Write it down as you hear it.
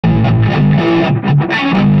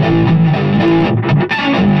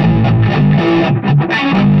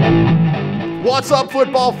What's up,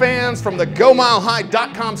 football fans? From the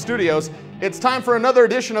GoMileHigh.com studios, it's time for another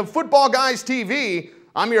edition of Football Guys TV.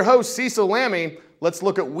 I'm your host, Cecil Lammey. Let's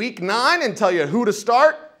look at Week 9 and tell you who to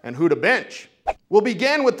start and who to bench. We'll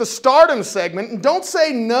begin with the stardom segment, and don't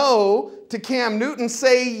say no to Cam Newton,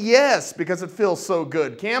 say yes, because it feels so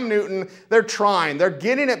good. Cam Newton, they're trying. They're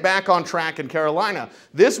getting it back on track in Carolina.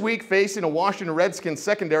 This week facing a Washington Redskins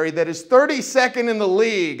secondary that is 32nd in the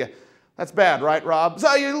league. That's bad, right, Rob?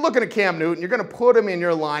 So you're looking at Cam Newton. You're going to put him in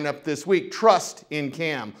your lineup this week. Trust in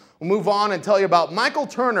Cam. We'll move on and tell you about Michael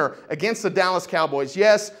Turner against the Dallas Cowboys.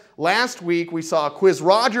 Yes, last week we saw Quiz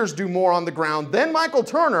Rogers do more on the ground than Michael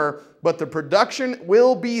Turner, but the production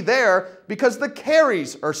will be there because the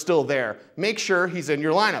carries are still there. Make sure he's in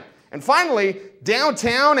your lineup. And finally,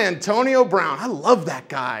 downtown Antonio Brown. I love that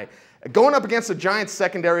guy. Going up against a Giants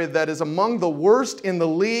secondary that is among the worst in the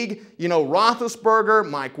league. You know, Roethlisberger,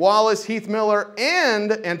 Mike Wallace, Heath Miller,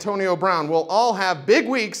 and Antonio Brown will all have big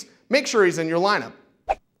weeks. Make sure he's in your lineup.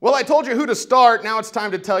 Well, I told you who to start. Now it's time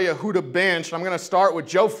to tell you who to bench. I'm going to start with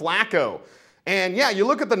Joe Flacco. And yeah, you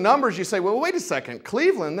look at the numbers, you say, well, wait a second.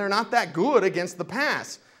 Cleveland, they're not that good against the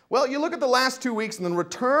pass. Well, you look at the last 2 weeks, and the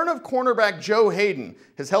return of cornerback Joe Hayden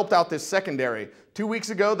has helped out this secondary. 2 weeks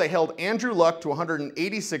ago, they held Andrew Luck to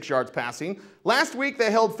 186 yards passing. Last week,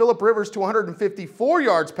 they held Phillip Rivers to 154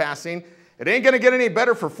 yards passing. It ain't going to get any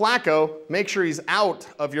better for Flacco. Make sure he's out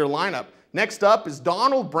of your lineup. Next up is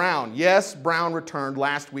Donald Brown. Yes, Brown returned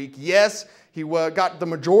last week. Yes, he got the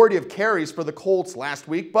majority of carries for the Colts last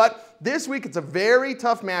week. But this week, it's a very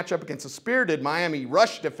tough matchup against a spirited Miami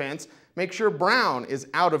rush defense. Make sure Brown is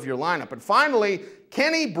out of your lineup. And finally,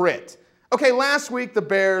 Kenny Britt. Okay, last week the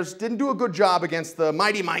Bears didn't do a good job against the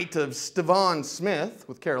mighty might of Stephon Smith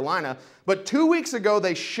with Carolina, but 2 weeks ago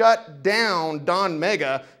they shut down Don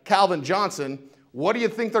Mega, Calvin Johnson. What do you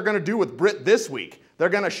think they're going to do with Britt this week? They're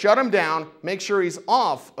going to shut him down. Make sure he's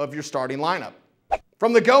off of your starting lineup.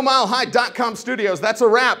 From the GoMileHigh.com studios, that's a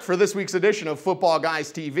wrap for this week's edition of Football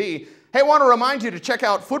Guys TV. Hey, I want to remind you to check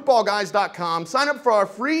out Footballguys.com. Sign up for our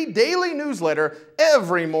free daily newsletter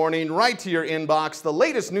every morning right to your inbox. The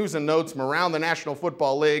latest news and notes from around the National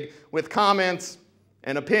Football League with comments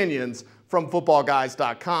and opinions from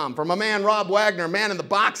Footballguys.com. From my man Rob Wagner, man in the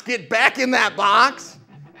box, get back in that box.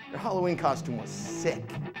 Your Halloween costume was sick.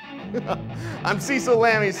 I'm Cecil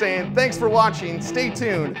Lammey saying thanks for watching. Stay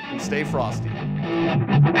tuned and stay frosty.